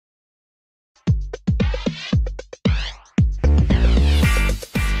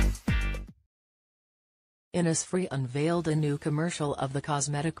Innisfree unveiled a new commercial of the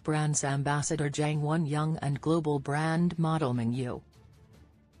cosmetic brand's ambassador Jang and global brand model Mingyu.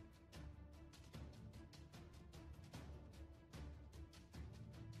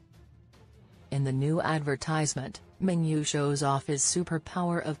 In the new advertisement, Mingyu shows off his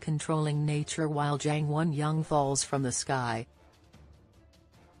superpower of controlling nature while Jang falls from the sky.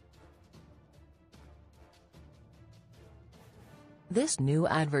 This new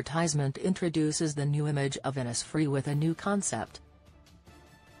advertisement introduces the new image of Innisfree with a new concept.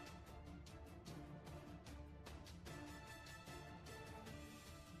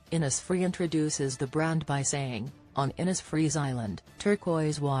 Innisfree introduces the brand by saying, "On Innisfree's island,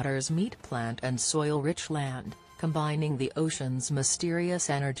 turquoise waters meet plant and soil-rich land, combining the ocean's mysterious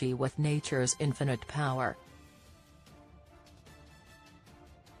energy with nature's infinite power."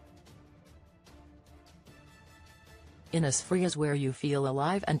 Innisfree is where you feel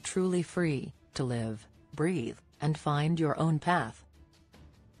alive and truly free, to live, breathe, and find your own path.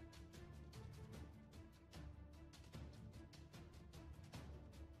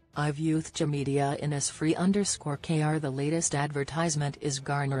 IVE Youth Media Innisfree_KR. The latest advertisement is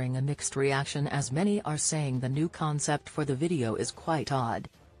garnering a mixed reaction as many are saying the new concept for the video is quite odd.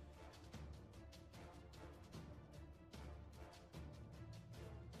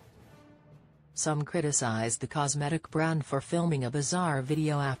 Some criticize the cosmetic brand for filming a bizarre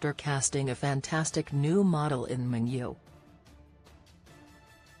video after casting a fantastic new model in Mingyu.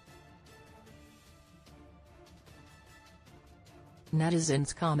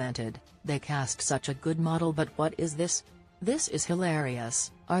 Netizens commented, "They cast such a good model, but what is this? This is hilarious.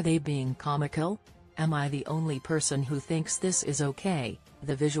 Are they being comical? Am I the only person who thinks this is okay?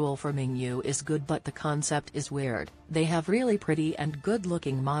 The visual for Mingyu is good but the concept is weird. They have really pretty and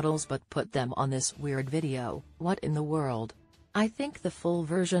good-looking models but put them on this weird video. What in the world? I think the full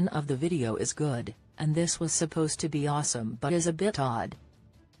version of the video is good, and this was supposed to be awesome but is a bit odd."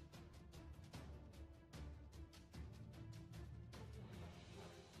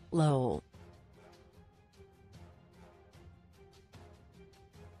 LOL.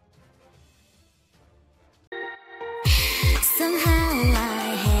 Somehow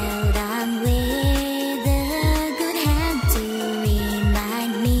I held on with a good hand to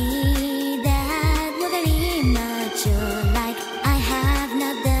remind me that we're very mature. Like I have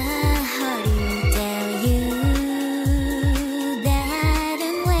not the heart to tell you that,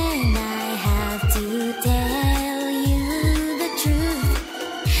 and when I have to tell you the truth,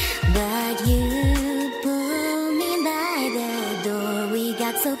 but you pulled me by the door. We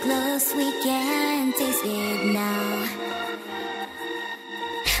got so close we can't